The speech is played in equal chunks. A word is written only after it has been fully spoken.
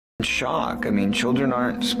shock. I mean, children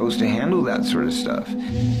aren't supposed to handle that sort of stuff.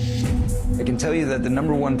 I can tell you that the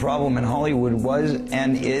 #1 problem in Hollywood was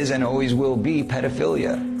and is and always will be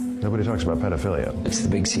pedophilia. Nobody talks about pedophilia. It's the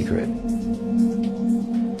big secret.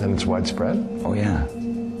 And it's widespread? Oh yeah.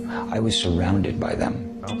 I was surrounded by them.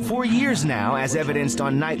 For years now, as evidenced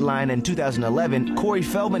on Nightline in 2011, Corey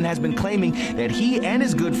Feldman has been claiming that he and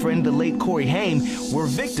his good friend, the late Corey Haim, were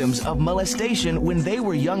victims of molestation when they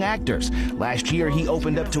were young actors. Last year, he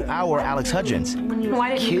opened up to our Alex Hudgens.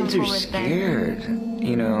 Why did Kids are scared.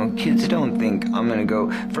 You know, kids don't think I'm gonna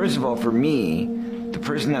go. First of all, for me, the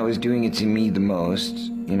person that was doing it to me the most,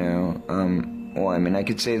 you know, well, I mean, I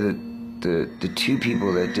could say that the two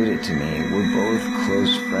people that did it to me were both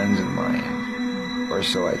close friends of mine. Or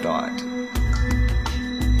so I thought.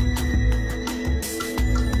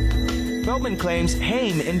 Feldman claims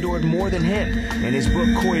Haim endured more than him. In his book,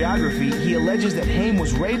 Choreography, he alleges that Haim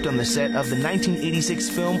was raped on the set of the 1986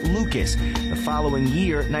 film Lucas. The following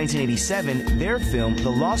year, 1987, their film, The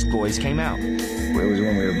Lost Boys, came out. It was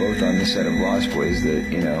when we were both on the set of Lost Boys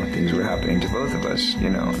that, you know, things were happening to both of us, you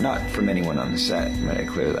know, not from anyone on the set, might I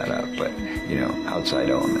clear that up, but, you know, outside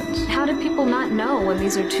elements. How did people not know when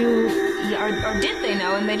these are two, or did they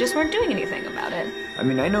know and they just weren't doing anything about it? I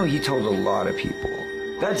mean, I know he told a lot of people.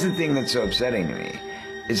 That's the thing that's so upsetting to me.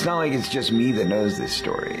 It's not like it's just me that knows this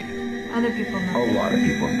story. Other people know. A lot of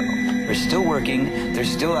people know. They're still working, they're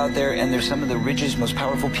still out there, and they're some of the richest, most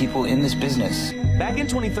powerful people in this business. Back in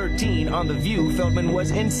 2013, on The View, Feldman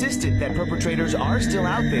was insistent that perpetrators are still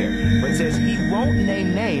out there, but says he won't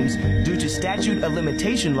name names due to statute of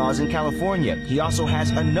limitation laws in California. He also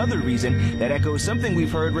has another reason that echoes something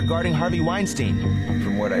we've heard regarding Harvey Weinstein.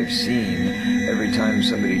 From what I've seen, every time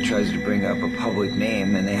somebody tries to bring up a public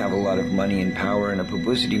name and they have a lot of money and power and a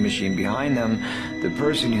publicity machine behind them, the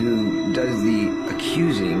person who does the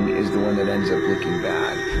accusing is the one that ends up looking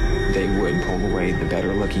bad. They would pull away the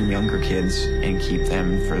better-looking younger kids and keep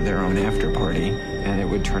them for their own after-party, and it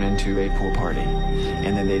would turn into a pool party.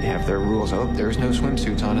 And then they'd have their rules. Oh, there's no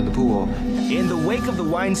swimsuits on in the pool. In the wake of the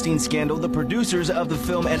Weinstein scandal, the producers of the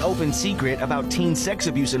film An Open Secret about teen sex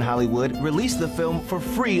abuse in Hollywood released the film for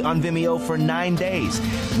free on Vimeo for 9 days.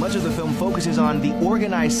 Much of the film focuses on the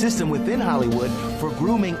organized system within Hollywood for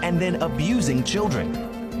grooming and then abusing children.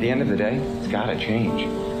 At the end of the day, it's got to change.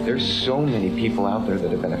 There's so many people out there that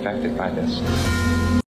have been affected by this.